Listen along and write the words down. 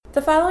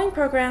The following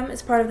program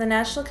is part of the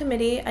National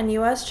Committee on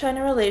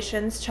U.S.-China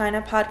Relations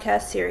China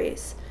podcast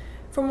series.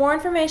 For more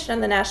information on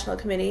the National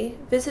Committee,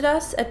 visit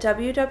us at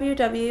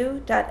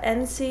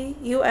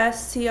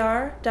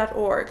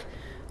www.ncuscr.org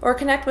or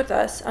connect with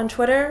us on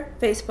Twitter,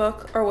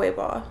 Facebook, or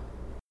Weibo.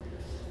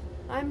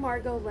 I'm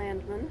Margot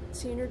Landman,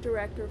 Senior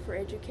Director for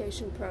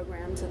Education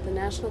Programs at the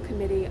National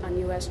Committee on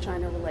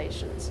U.S.-China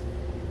Relations.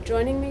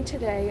 Joining me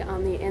today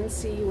on the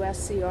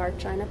NCUSCR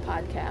China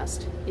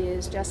podcast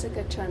is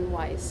Jessica Chen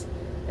Weiss,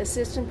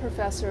 Assistant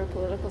Professor of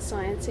Political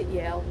Science at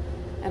Yale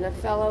and a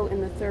Fellow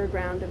in the third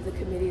round of the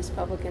Committee's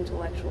Public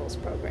Intellectuals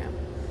Program.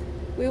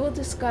 We will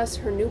discuss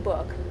her new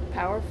book,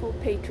 Powerful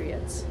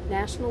Patriots,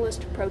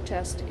 Nationalist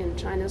Protest in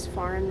China's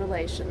Foreign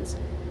Relations,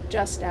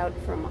 just out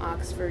from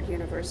Oxford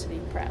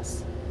University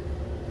Press.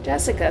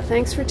 Jessica,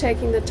 thanks for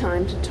taking the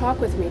time to talk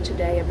with me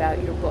today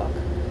about your book.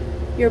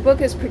 Your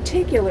book is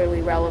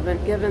particularly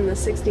relevant given the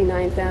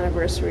 69th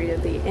anniversary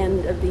of the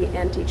end of the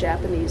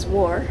anti-Japanese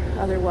War,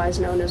 otherwise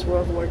known as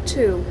World War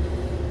II,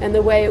 and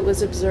the way it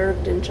was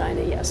observed in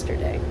China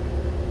yesterday.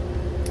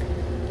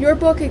 Your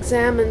book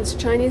examines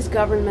Chinese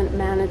government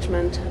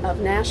management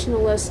of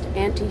nationalist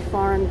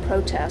anti-foreign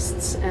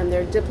protests and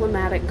their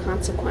diplomatic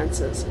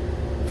consequences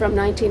from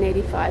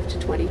 1985 to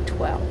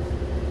 2012.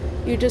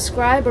 You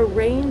describe a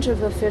range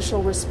of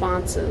official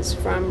responses,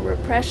 from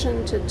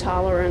repression to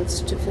tolerance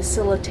to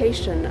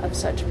facilitation of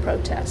such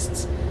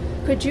protests.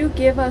 Could you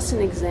give us an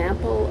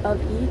example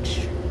of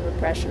each: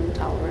 repression,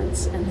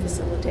 tolerance, and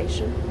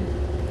facilitation?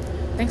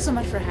 Thanks so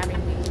much for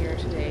having me here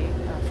today,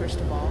 first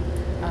of all.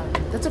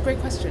 That's a great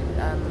question.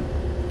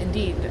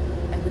 Indeed,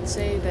 I would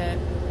say that,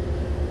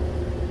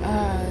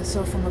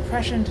 so from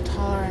repression to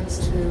tolerance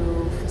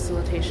to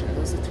facilitation,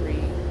 those are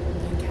three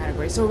main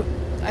categories. So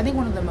I think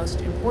one of the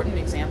most important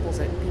examples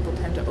that people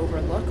tend to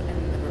overlook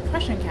in the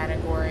repression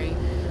category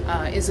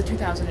is the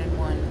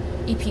 2001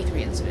 EP3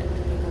 incident.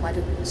 People like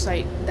to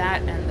cite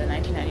that and the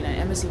 1999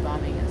 embassy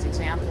bombing as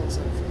examples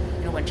of,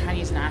 when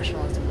Chinese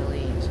nationalism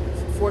really sort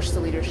of forced the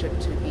leadership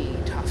to be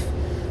tough.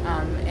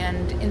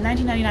 And in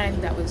 1999, I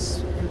think that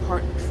was in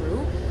part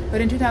true,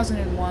 but in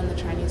 2001, the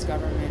Chinese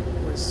government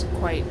was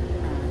quite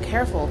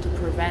careful to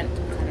prevent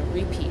kind of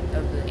repeat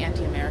of the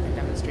anti-American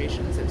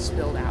demonstrations that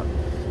spilled out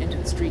into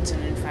the streets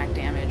and in fact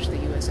damaged the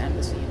U.S.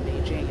 Embassy in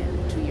Beijing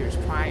 2 years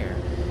prior.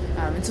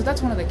 And so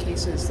that's one of the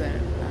cases that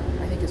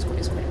I think is quite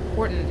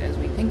important as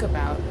we think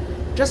about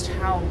just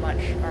how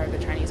much are the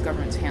Chinese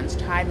government's hands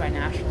tied by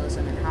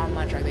nationalism and how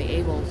much are they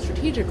able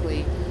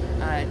strategically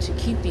to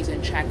keep these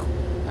in check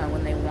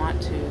when they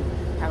want to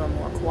have a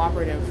more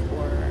cooperative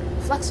or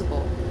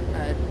flexible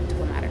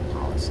diplomatic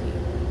policy.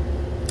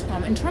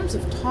 In terms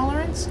of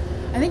tolerance,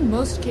 I think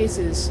most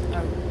cases,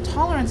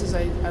 tolerance is,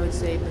 I would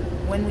say, that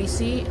when we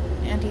see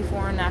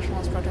anti-foreign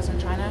nationalist protests in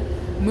China,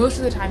 most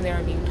of the time they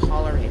are being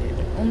tolerated.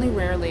 Only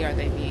rarely are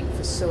they being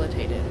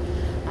facilitated.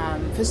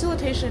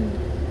 Facilitation,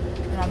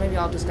 maybe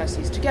I'll discuss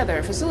these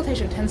together.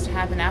 Facilitation tends to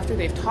happen after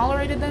they've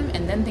tolerated them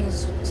and then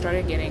things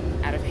started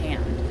getting out of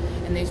hand.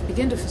 And they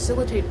begin to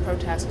facilitate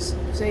protests.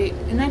 Say,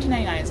 in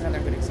 1999 is another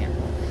good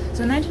example.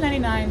 So in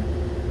 1999,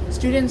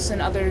 students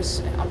and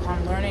others,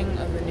 upon learning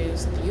of the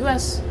news that the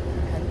U.S.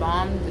 had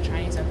bombed the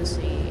Chinese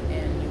embassy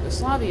in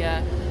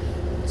Yugoslavia,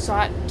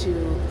 sought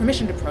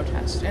permission to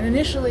protest. And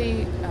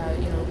initially,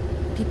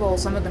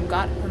 some of them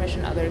got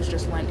permission, others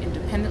just went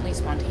independently,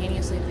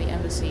 spontaneously to the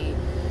embassy,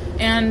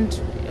 and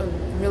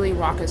really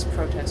raucous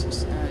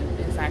protests.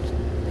 In fact,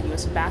 the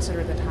U.S. ambassador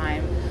at the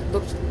time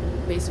looked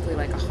basically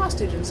like a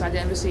hostage inside the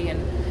embassy,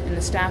 and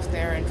the staff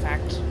there, in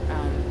fact,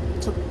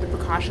 took the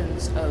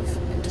precautions of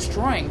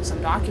destroying some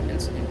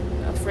documents,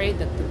 afraid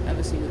that the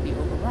embassy would be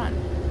overrun.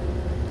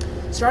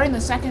 Starting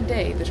the second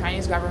day, the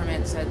Chinese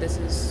government said this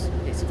is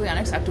basically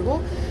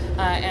unacceptable,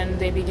 and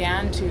they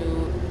began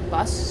to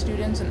bus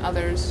students and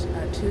others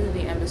to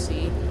the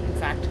embassy, in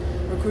fact,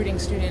 recruiting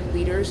student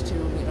leaders to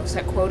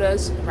set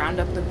quotas, round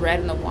up the bread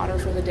and the water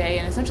for the day,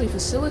 and essentially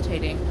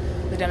facilitating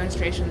the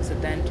demonstrations that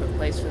then took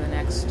place for the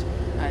next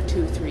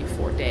 2, 3,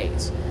 4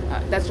 days.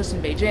 That's just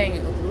in Beijing.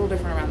 It looked a little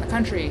different around the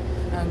country,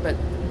 but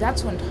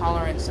that's when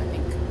tolerance, I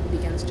think,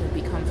 begins to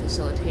become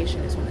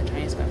facilitation, is when the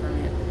Chinese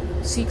government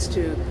seeks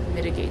to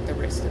mitigate the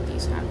risk that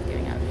these have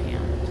getting out of hand.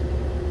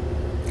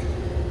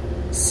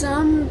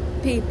 Some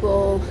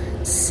people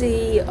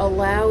see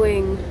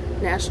allowing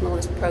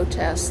nationalist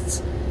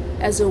protests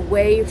as a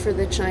way for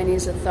the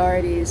Chinese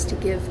authorities to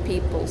give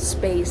people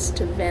space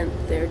to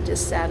vent their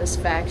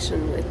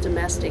dissatisfaction with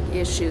domestic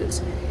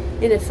issues,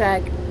 in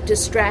effect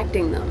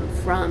distracting them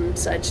from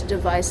such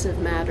divisive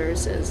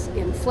matters as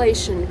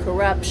inflation,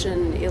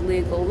 corruption,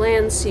 illegal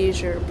land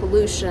seizure,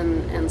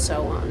 pollution, and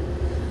so on.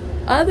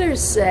 Others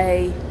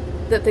say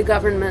that the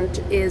government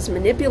is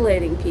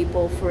manipulating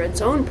people for its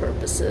own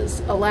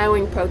purposes,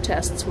 allowing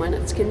protests when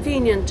it's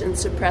convenient and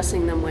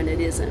suppressing them when it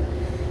isn't.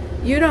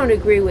 You don't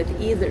agree with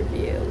either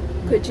view.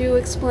 Could you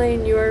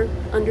explain your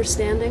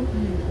understanding?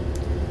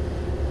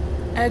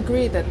 I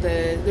agree that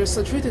the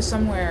truth is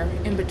somewhere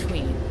in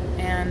between.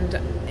 And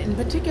in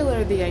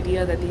particular, the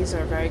idea that these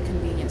are very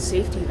convenient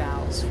safety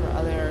valves for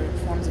other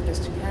forms terms of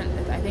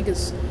discontent, I think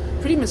is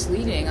pretty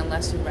misleading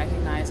unless you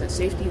recognize that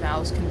safety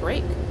valves can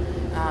break.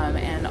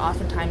 And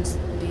oftentimes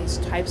these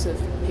types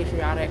of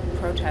patriotic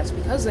protests,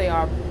 because they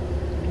are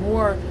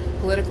more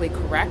politically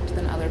correct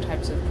than other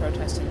types of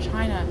protests in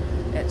China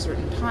at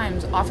certain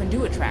times, often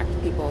do attract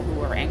people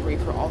who are angry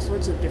for all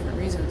sorts of different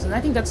reasons. And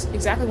I think that's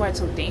exactly why it's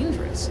so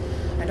dangerous.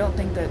 I don't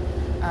think that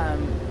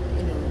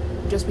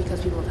just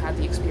because people have had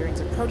the experience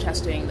of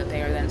protesting that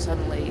they are then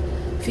suddenly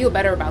feel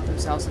better about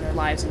themselves and their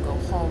lives and go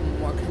home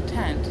more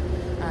content.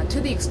 To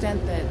the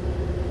extent that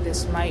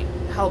this might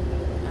help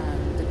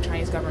the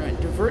Chinese government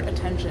divert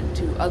attention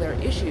to other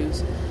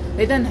issues,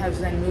 they then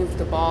have moved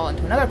the ball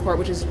into another court,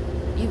 which is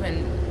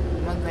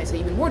one might say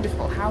even more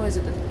difficult. How is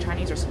it that the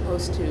Chinese are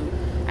supposed to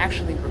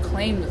actually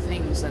reclaim the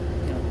things that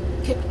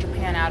kicked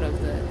Japan out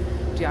of the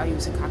Diaoyu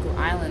Senkaku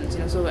Islands?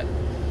 So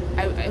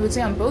I would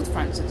say on both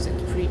fronts it's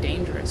pretty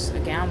dangerous, a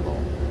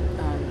gamble.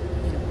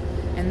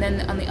 And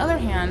then on the other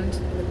hand,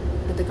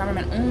 that the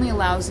government only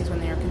allows these when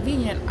they are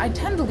convenient. I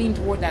tend to lean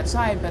toward that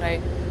side, but I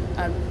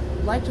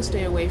like to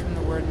stay away from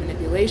the word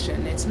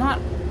manipulation. It's not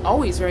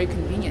always very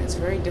convenient. It's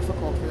very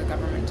difficult for the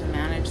government to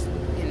manage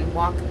and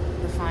walk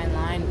the fine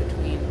line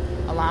between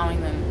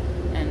allowing them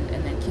and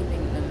then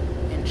keeping them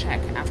in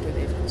check after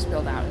they've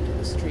spilled out into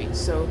the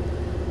streets. So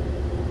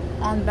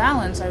on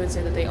balance, I would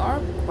say that they are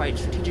quite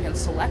strategic and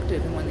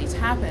selective in when these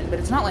happen, but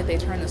it's not like they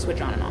turn the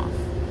switch on and off.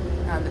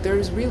 But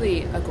there's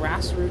really a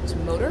grassroots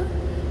motor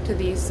to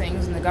these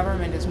things, and the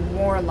government is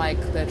more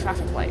like the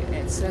traffic light.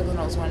 It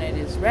signals when it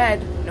is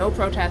red, no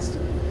protest,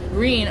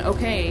 green,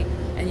 okay,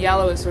 and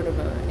yellow is sort of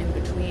a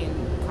in-between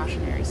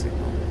cautionary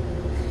signal.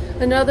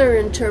 Another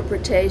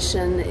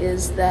interpretation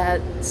is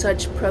that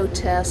such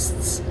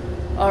protests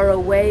are a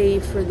way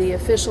for the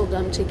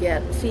officialdom to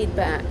get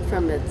feedback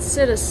from its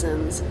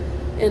citizens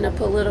in a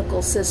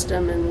political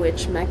system in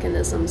which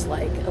mechanisms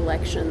like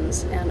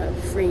elections and a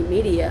free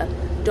media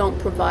don't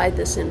provide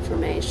this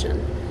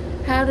information.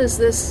 How does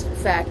this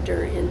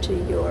factor into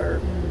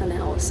your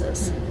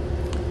analysis?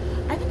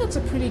 I think that's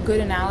a pretty good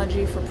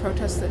analogy for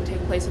protests that take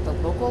place at the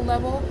local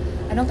level.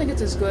 I don't think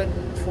it's as good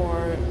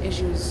for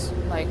issues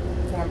like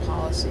foreign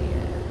policy,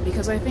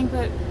 because I think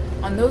that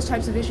on those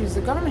types of issues,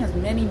 the government has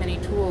many, many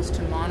tools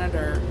to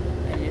monitor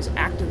and is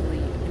actively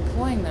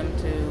employing them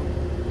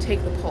to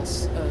take the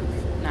pulse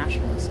of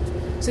nationalist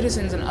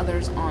citizens and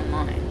others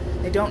online.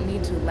 They don't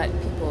need to let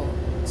people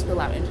spill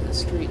out into the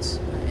streets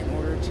in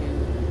order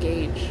to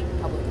gauge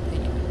public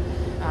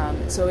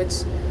opinion. So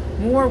it's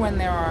more when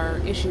there are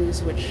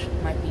issues which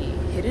might be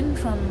hidden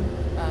from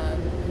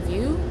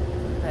view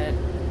that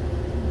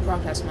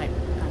protests might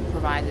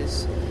provide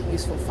as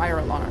useful fire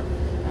alarm,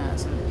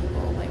 some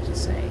people like to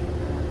say.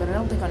 But I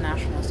don't think on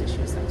nationalist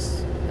issues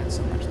that's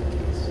so much the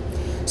case.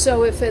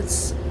 So if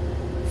it's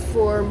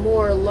for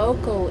more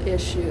local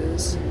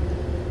issues,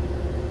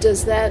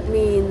 does that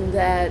mean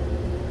that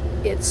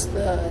it's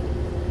the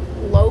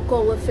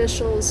local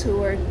officials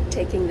who are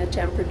taking the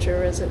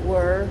temperature, as it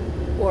were,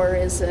 or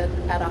is it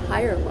at a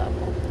higher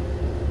level?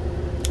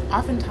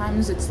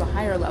 Oftentimes it's the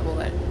higher level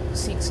that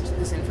seeks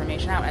this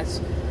information out.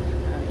 As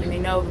you may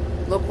know,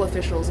 local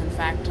officials, in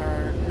fact,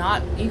 are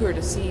not eager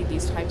to see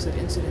these types of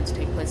incidents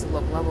take place at the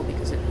local level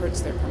because it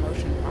hurts their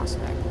promotion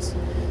prospects.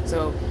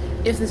 So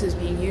if this is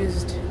being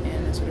used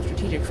in a sort of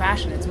strategic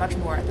fashion, it's much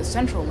more at the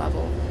central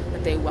level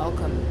that they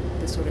welcome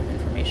this sort of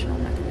informational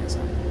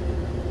mechanism.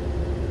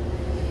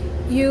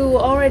 You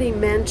already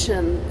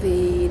mentioned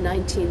the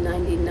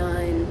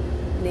 1999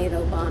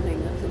 NATO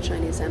bombing of the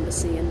Chinese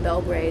embassy in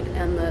Belgrade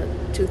and the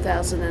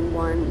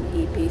 2001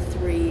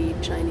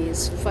 EP-3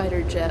 Chinese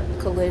fighter jet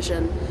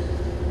collision.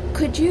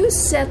 Could you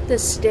set the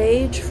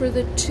stage for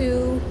the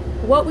two?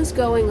 What was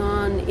going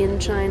on in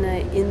China,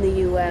 in the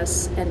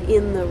U.S., and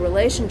in the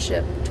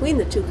relationship between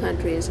the two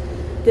countries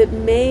that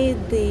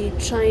made the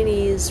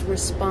Chinese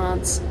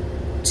response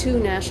to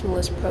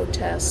nationalist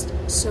protest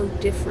so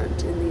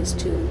different in these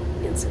two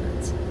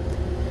incidents?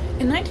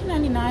 In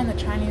 1999, the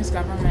Chinese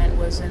government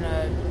was in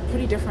a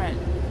pretty different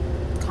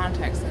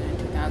context than in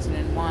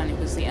 2001. It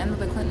was the end of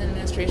the Clinton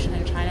administration,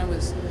 and China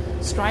was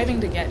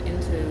striving to get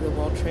into the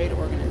World Trade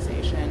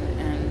Organization.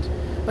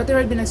 But there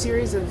had been a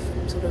series of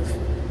sort of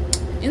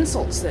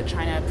insults that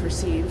China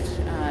perceived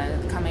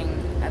coming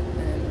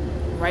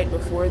right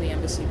before the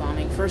embassy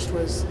bombing. First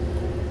was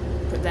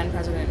then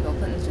President Bill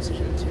Clinton's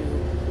decision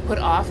to put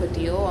off a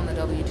deal on the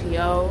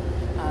WTO,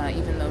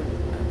 even though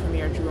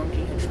Premier Zhu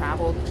Rongji had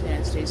traveled to the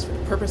United States for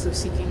the purpose of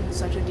seeking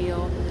such a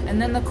deal.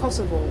 And then the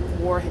Kosovo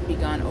War had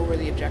begun over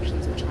the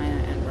objections of China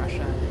and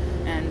Russia.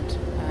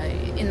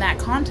 And in that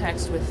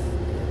context, with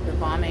the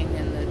bombing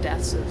and the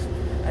deaths of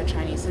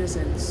Chinese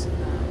citizens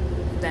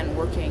then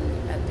working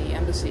at the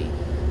embassy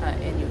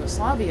in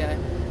Yugoslavia,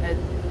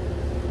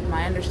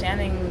 my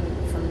understanding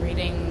from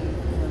reading,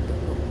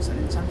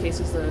 in some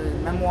cases, the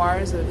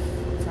memoirs of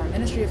foreign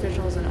ministry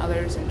officials and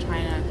others in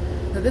China,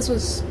 that this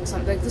was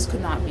something this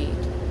could not be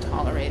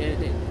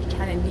tolerated.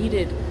 China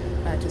needed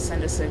to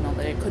send a signal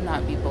that it could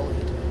not be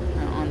bullied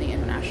on the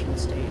international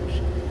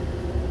stage.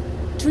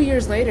 2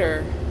 years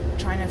later,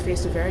 China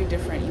faced a very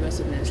different U.S.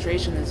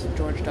 administration as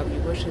George W.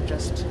 Bush had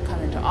just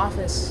come into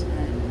office,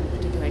 and in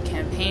particular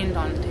campaigned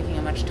on taking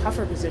a much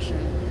tougher position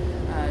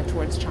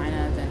towards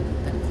China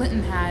than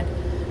Clinton had.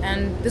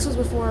 And this was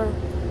before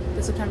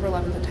the September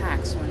 11th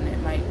attacks, when it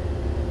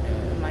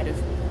might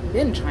have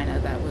been China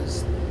that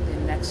was the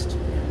next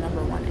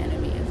number one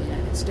enemy of the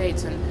United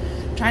States. And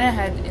China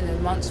had, in the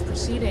months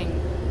preceding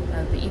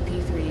the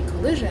EP3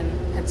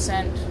 collision, had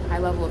sent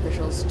high-level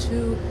officials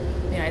to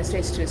the United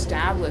States to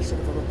establish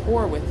sort of a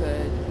rapport with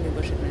the new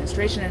Bush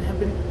administration, and had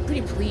been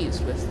pretty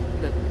pleased with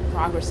the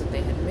progress that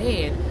they had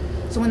made.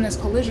 So when this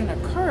collision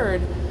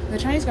occurred, the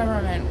Chinese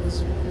government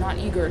was not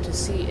eager to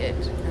see it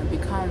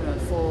become a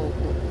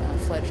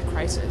full-fledged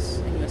crisis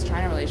in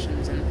U.S.-China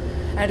relations. And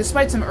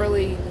despite some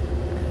early,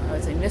 I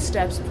would say,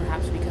 missteps,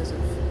 perhaps because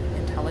of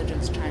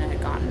intelligence China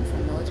had gotten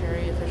from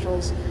military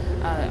officials,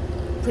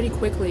 pretty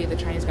quickly the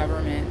Chinese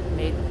government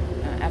made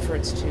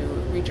efforts to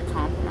reach a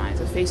compromise,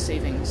 a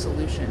face-saving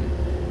solution,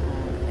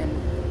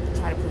 and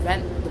try to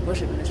prevent the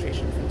Bush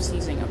administration from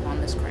seizing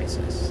upon this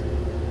crisis.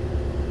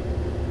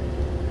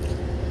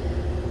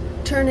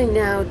 Turning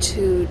now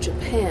to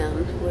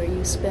Japan, where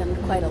you spend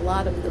quite a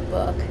lot of the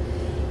book,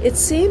 it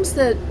seems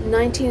that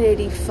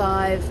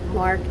 1985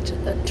 marked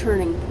a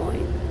turning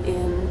point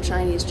in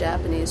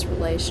Chinese-Japanese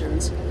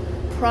relations.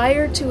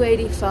 Prior to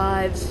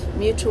 85,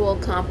 mutual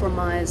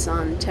compromise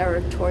on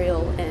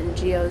territorial and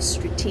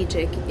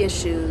geostrategic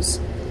issues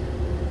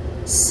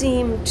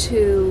seemed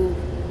to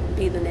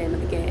be the name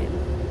of the game.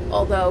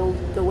 Although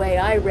the way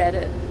I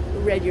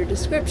read your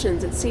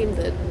descriptions, it seemed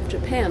that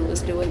Japan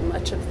was doing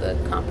much of the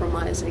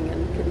compromising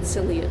and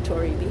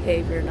conciliatory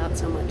behavior, not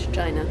so much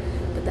China,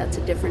 but that's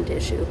a different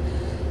issue.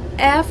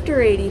 After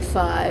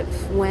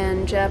 85,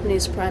 when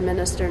Japanese Prime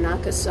Minister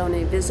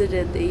Nakasone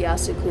visited the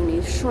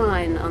Yasukuni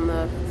Shrine on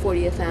the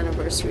 40th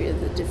anniversary of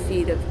the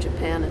defeat of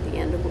Japan at the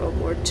end of World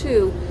War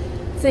II,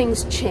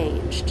 things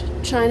changed.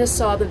 China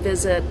saw the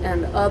visit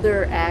and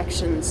other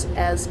actions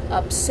as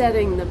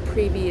upsetting the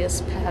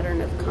previous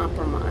pattern of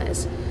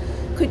compromise.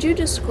 Could you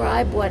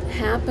describe what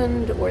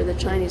happened, or the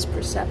Chinese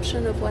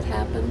perception of what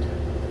happened?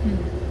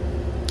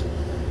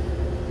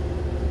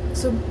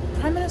 So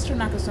Prime Minister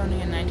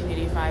Nakasone in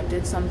 1985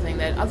 did something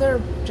that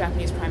other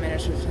Japanese prime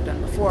ministers had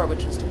done before,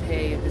 which was to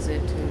pay a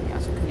visit to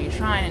Yasukuni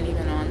Shrine, and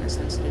even on the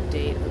sensitive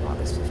date of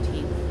August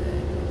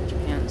 15th,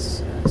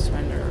 Japan's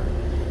surrender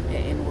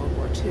in World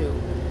War II.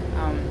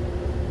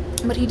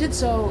 But he did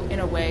so in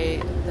a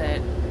way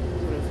that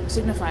sort of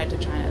signified to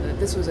China that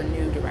this was a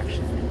new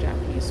direction in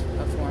Japanese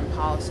foreign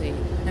policy,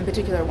 in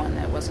particular one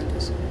that wasn't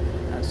as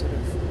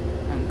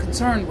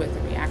concerned with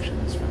the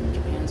reactions from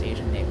Japan's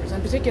Asian neighbors.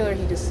 In particular,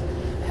 he just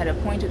had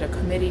appointed a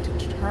committee to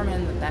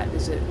determine that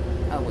visit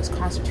was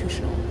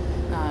constitutional.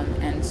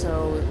 And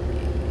so,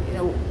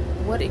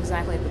 what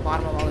exactly at the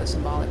bottom of all this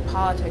symbolic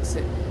politics?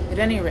 At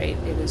any rate,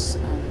 it was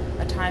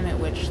a time at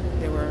which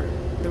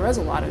there was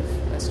a lot of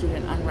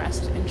student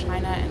unrest in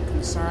China and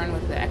concern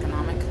with the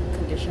economic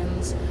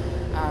conditions,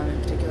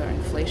 in particular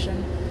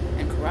inflation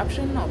and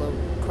corruption, although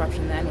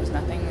corruption then was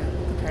nothing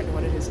compared to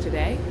what it is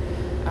today.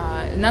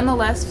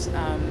 Nonetheless,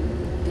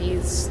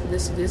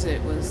 this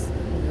visit was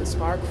the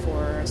spark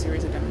for a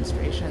series of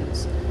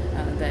demonstrations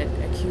that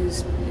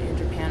accused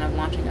Japan of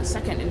launching a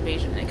second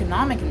invasion, an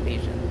economic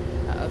invasion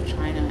of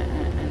China,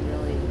 and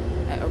really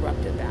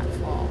erupted that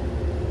fall.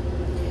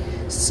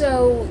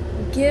 So,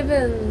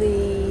 given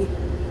the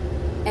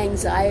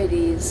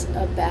anxieties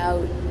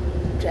about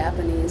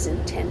Japanese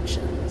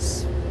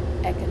intentions,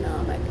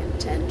 economic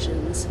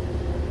intentions,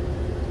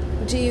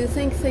 do you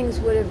think things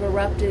would have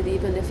erupted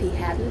even if he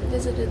hadn't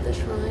visited the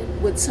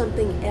shrine? Would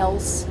something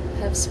else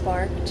have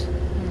sparked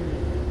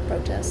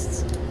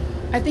protests?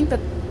 I think that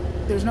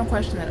there's no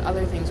question that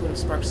other things would have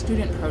sparked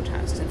student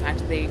protests. In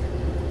fact, they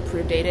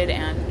predated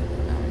and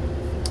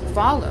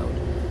followed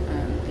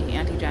the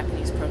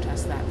anti-Japanese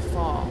protests that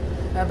fall.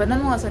 But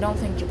nonetheless, I don't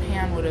think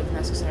Japan would have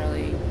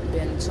necessarily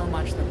been so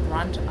much the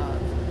brunt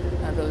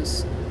of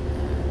those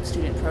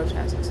student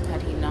protests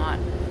had he not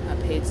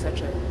paid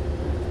such an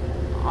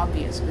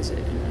obvious visit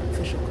in an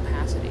official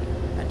capacity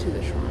to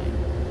the shrine.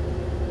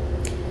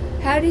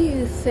 How do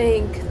you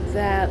think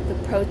that the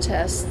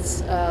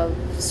protests of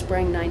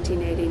spring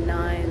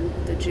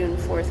 1989, the June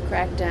 4th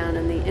crackdown,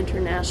 and the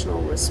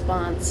international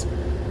response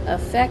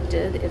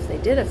affected, if they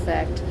did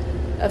affect,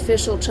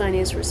 official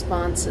Chinese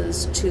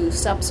responses to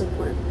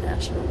subsequent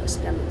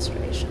nationalist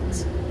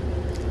demonstrations?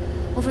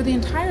 Well, for the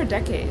entire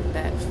decade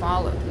that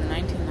followed, in the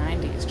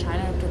 1990s,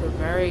 China took a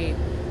very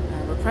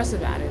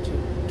repressive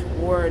attitude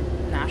toward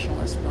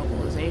nationalist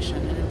mobilization,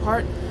 and in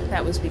part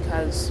that was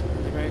because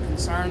they're very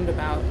concerned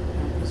about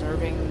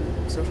preserving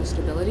social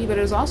stability, but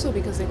it was also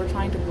because they were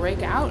trying to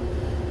break out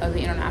of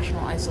the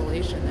international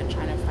isolation that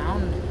China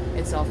found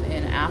itself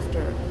in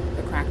after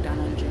the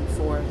crackdown on June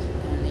 4th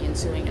and the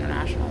ensuing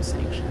international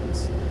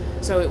sanctions.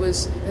 So it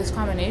was this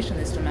combination,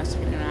 these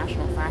domestic and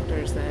international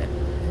factors, that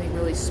I think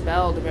really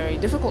spelled a very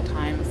difficult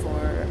time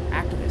for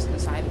activists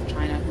inside of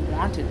China who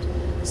wanted,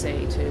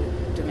 say, to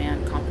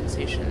demand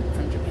compensation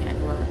from Japan,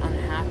 who are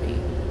unhappy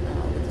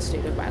with the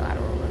state of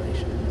bilateral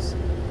relations.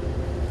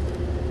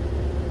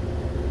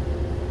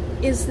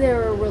 Is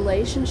there a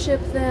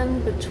relationship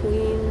then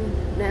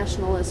between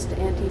nationalist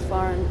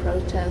anti-foreign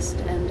protest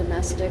and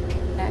domestic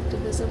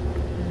activism?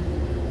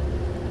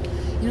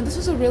 This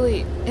is a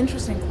really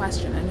interesting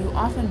question, and you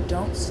often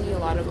don't see a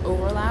lot of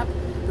overlap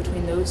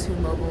between those who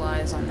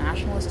mobilize on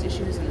nationalist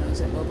issues and those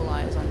that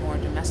mobilize on more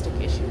domestic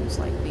issues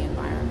like the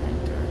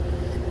environment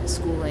or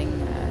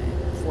schooling,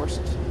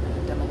 forced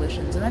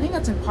demolitions. And I think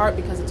that's in part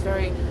because it's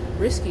very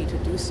risky to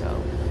do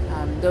so.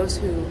 Those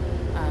who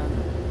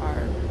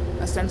are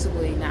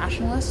ostensibly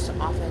nationalists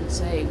often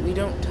say, we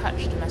don't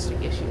touch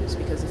domestic issues,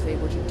 because if they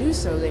were to do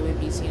so, they would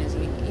be seen as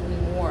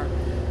even more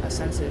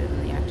sensitive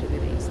in the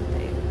activities that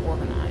they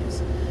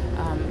organize.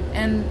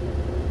 And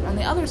on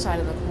the other side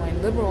of the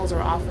coin, liberals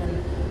are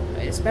often,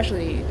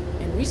 especially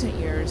in recent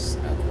years,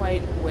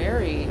 quite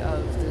wary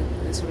of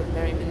the sort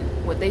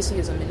of what they see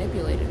as a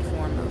manipulated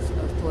form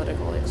of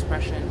political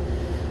expression.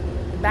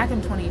 Back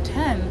in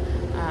 2010,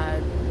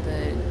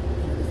 the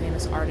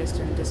famous artist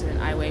and dissident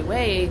Ai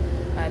Weiwei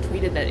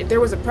tweeted that if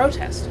there was a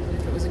protest,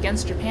 if it was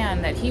against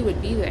Japan, that he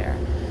would be there.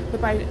 But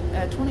by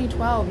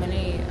 2012,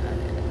 many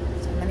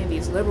of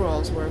these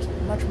liberals were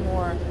much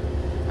more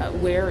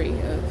wary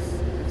of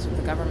sort of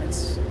the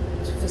government's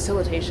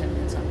facilitation,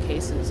 in some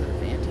cases,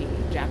 of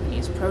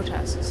anti-Japanese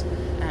protests,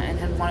 and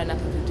had wanted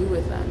nothing to do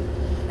with them.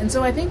 And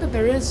so I think that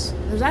there's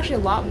actually a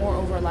lot more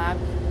overlap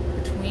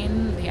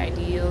between the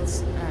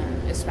ideals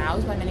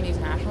espoused by many of these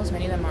nationalists.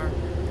 Many of them are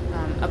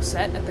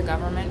upset at the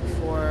government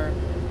for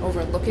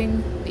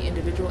overlooking the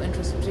individual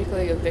interests,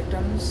 particularly of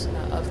victims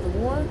of the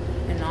war,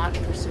 and not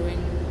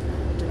pursuing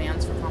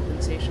demands for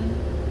compensation.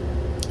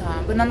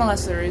 But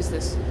nonetheless, there is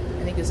this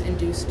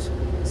induced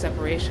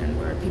separation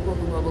where people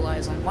who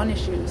mobilize on one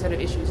set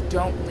of issues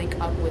don't link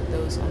up with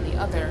those on the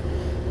other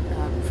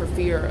for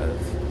fear of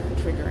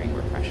triggering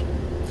repression.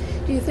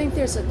 Do you think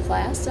there's a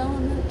class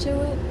element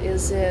to it?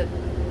 Is it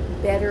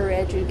better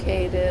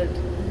educated,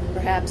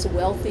 perhaps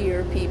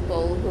wealthier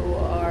people who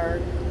are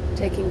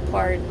taking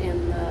part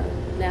in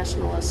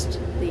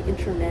the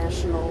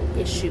international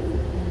issue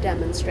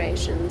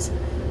demonstrations,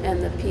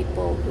 and the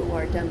people who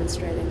are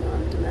demonstrating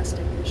on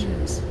domestic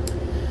issues?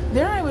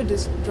 There I would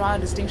just draw a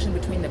distinction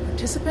between the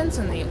participants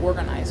and the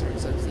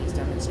organizers of these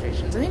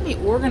demonstrations. I think the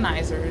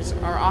organizers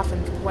are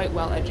often quite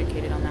well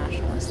educated on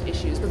nationalist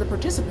issues, but the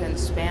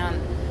participants span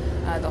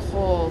the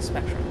whole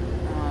spectrum,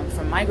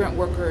 from migrant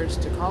workers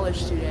to college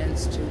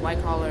students to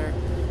white-collar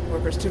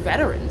workers to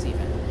veterans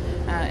even.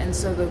 And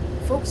so the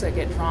folks that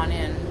get drawn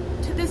in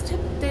to this,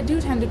 they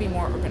do tend to be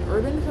more of an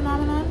urban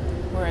phenomenon,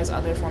 whereas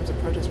other forms of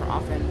protest are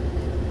often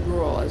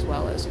rural as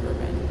well as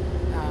urban.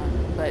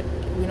 But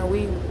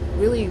we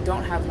really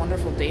don't have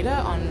wonderful data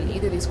on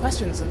either of these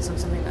questions, and so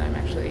something that I'm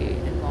actually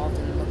involved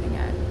in looking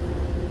at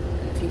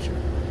in the future.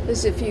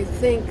 Because if you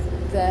think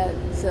that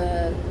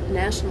the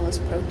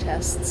nationalist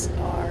protests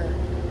are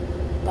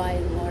by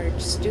and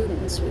large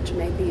students, which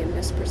may be a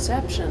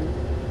misperception,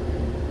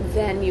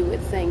 then you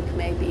would think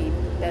maybe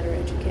better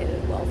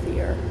educated,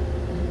 wealthier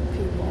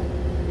people.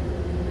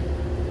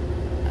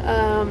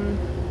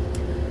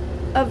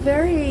 A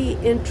very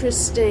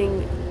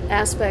interesting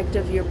aspect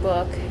of your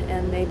book,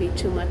 and maybe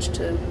too much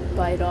to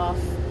bite off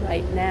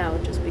right now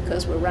just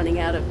because we're running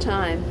out of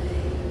time,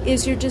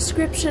 is your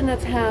description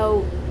of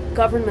how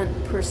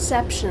government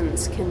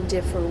perceptions can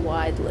differ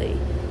widely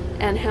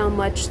and how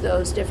much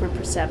those different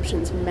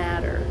perceptions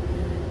matter.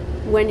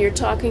 When you're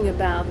talking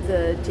about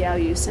the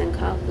Diaoyu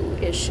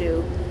Senkaku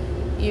issue,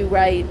 you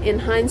write, in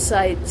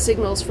hindsight,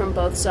 signals from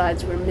both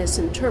sides were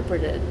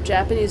misinterpreted.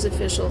 Japanese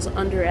officials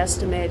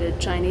underestimated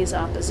Chinese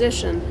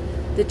opposition.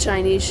 The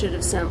Chinese should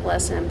have sent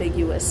less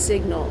ambiguous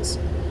signals.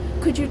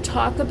 Could you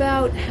talk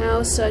about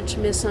how such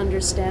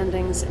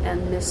misunderstandings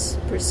and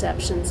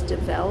misperceptions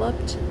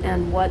developed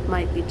and what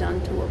might be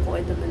done to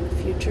avoid them in the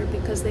future?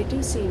 Because they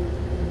do seem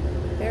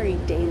very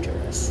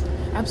dangerous.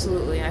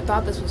 Absolutely. I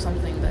thought this was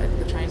something that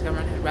the Chinese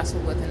government had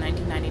wrestled with in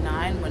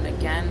 1999 when,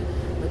 again,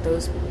 with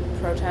those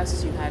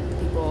protests, you had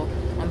people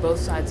on both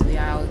sides of the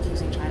aisle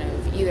accusing China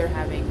of either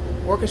having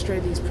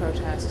orchestrated these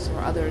protests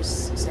or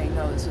others saying,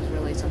 no, this was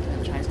really something that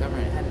the Chinese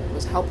government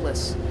was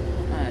helpless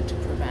to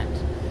prevent.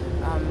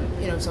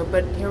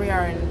 But here we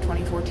are in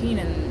 2014,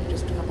 and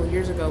just a couple of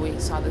years ago we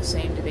saw the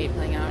same debate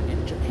playing out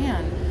in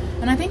Japan.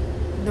 And I think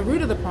the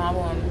root of the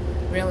problem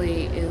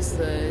really is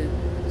the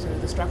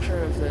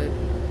structure of the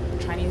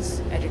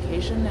Chinese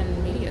education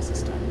and media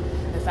system.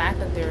 The fact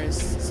that there is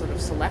sort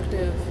of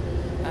selective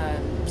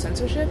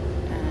censorship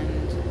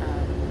and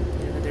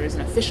that there is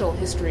an official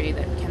history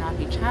that cannot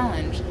be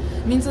challenged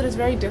means that it's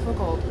very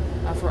difficult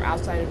for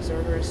outside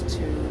observers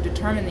to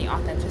determine the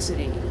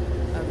authenticity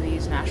of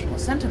these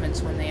nationalist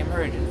sentiments when they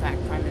emerge. In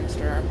fact, Prime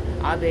Minister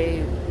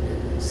Abe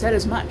said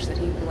as much, that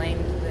he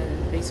blamed the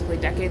basically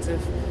decades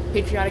of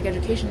patriotic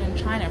education in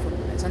China for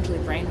essentially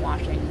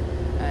brainwashing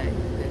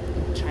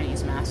the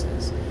Chinese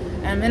masses.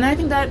 And I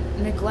think that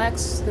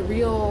neglects the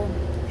real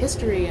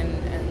history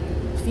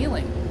and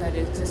feeling that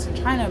exists in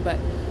China, but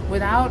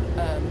without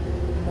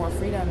more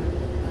freedom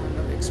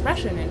of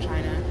expression in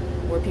China,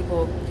 where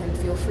people can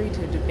feel free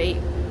to debate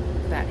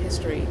that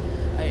history,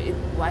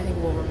 I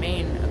think will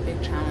remain a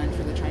big challenge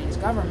for the Chinese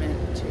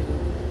government to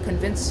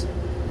convince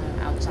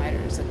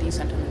outsiders that these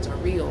sentiments are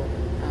real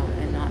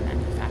and not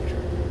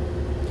manufactured.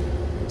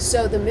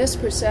 So the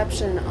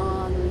misperception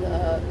on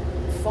the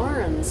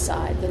foreign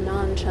side, the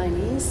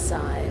non-Chinese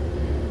side,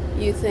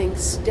 you think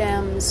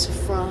stems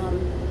from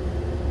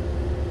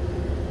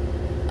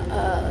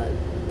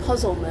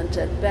puzzlement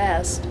at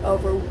best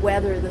over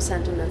whether the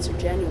sentiments are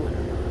genuine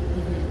or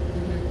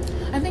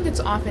not. I think it's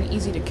often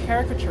easy to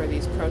caricature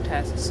these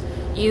protests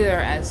either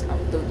as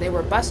they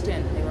were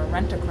bust-in, they were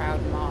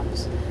rent-a-crowd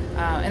mobs,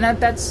 and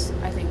that's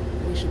I think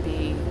we should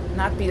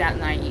not be that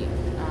naive,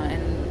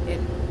 and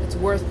it's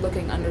worth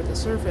looking under the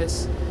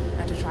surface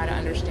to try to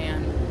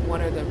understand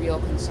what are the real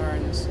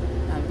concerns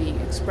being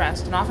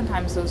expressed, and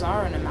oftentimes those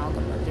are an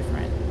amalgam of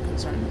different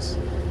concerns,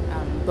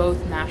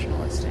 both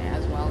nationalist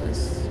as well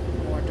as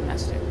more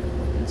domestic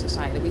within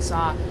society. We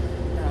saw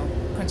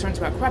concerns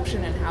about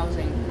corruption and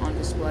housing on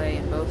display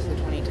in both the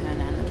 2010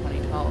 and the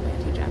 2012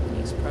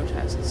 anti-Japanese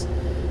protests.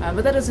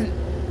 But that doesn't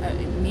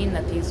mean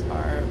that these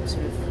are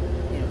sort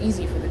of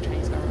easy for the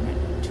Chinese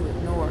government to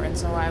ignore. And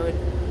so I would,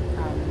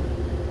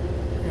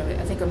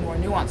 I think a more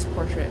nuanced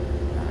portrait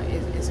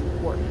is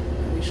important.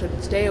 We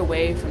should stay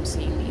away from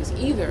seeing these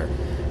either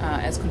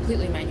as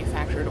completely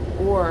manufactured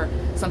or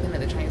something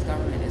that the Chinese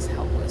government is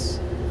helpless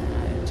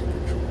to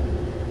control.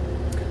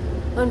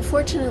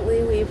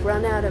 Unfortunately, we've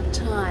run out of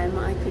time.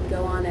 I could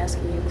go on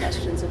asking you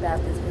questions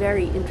about this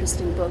very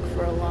interesting book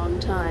for a long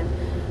time.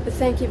 But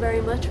thank you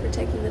very much for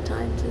taking the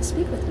time to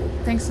speak with me.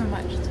 Thanks so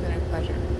much. It's been a pleasure.